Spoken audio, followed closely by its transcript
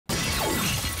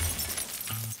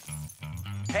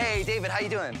Hey, David, how you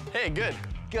doing? Hey, good.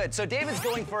 Good. So David's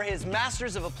going for his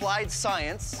Masters of Applied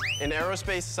Science. In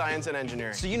Aerospace Science and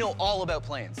Engineering. So you know all about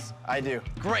planes. I do.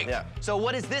 Great. Yeah. So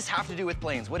what does this have to do with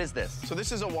planes? What is this? So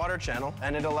this is a water channel,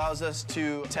 and it allows us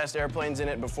to test airplanes in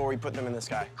it before we put them in the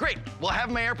sky. Great. We'll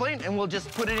have my airplane, and we'll just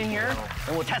put it in here,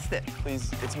 and we'll test it. Please,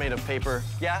 it's made of paper.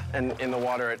 Yeah? And in the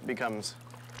water, it becomes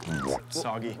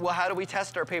soggy. Well, how do we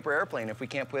test our paper airplane if we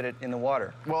can't put it in the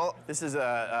water? Well, this is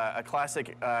a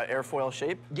classic airfoil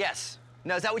shape. Yes.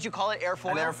 Now, is that what you call it,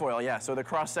 airfoil? An airfoil, yeah. So the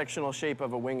cross-sectional shape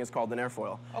of a wing is called an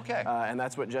airfoil. Okay. And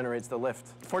that's what generates the lift.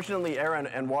 Fortunately, air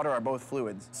and water are both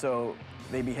fluids, so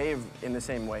they behave in the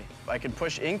same way. I could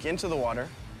push ink into the water,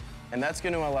 and that's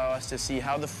going to allow us to see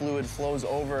how the fluid flows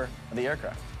over the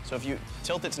aircraft. So if you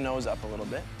tilt its nose up a little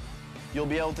bit, you'll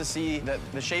be able to see that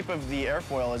the shape of the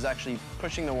airfoil is actually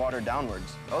pushing the water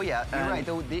downwards. Oh, yeah, you're right.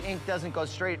 The ink doesn't go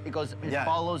straight. It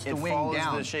follows the wing down. It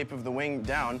follows the shape of the wing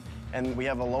down, and we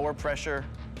have a lower pressure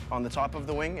on the top of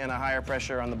the wing and a higher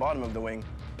pressure on the bottom of the wing,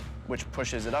 which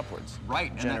pushes it upwards.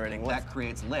 Right, generating and lift. that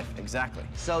creates lift. Exactly.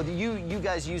 So do you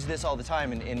guys use this all the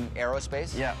time in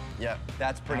aerospace? Yeah, yeah.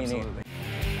 That's pretty Absolutely. neat.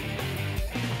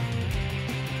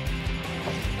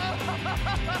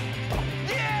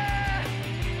 Yeah!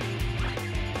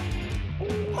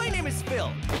 My name is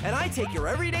Phil, and I take your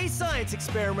everyday science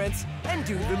experiments and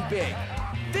do them big.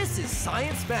 This is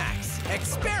Science Max,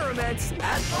 experiments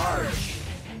at large.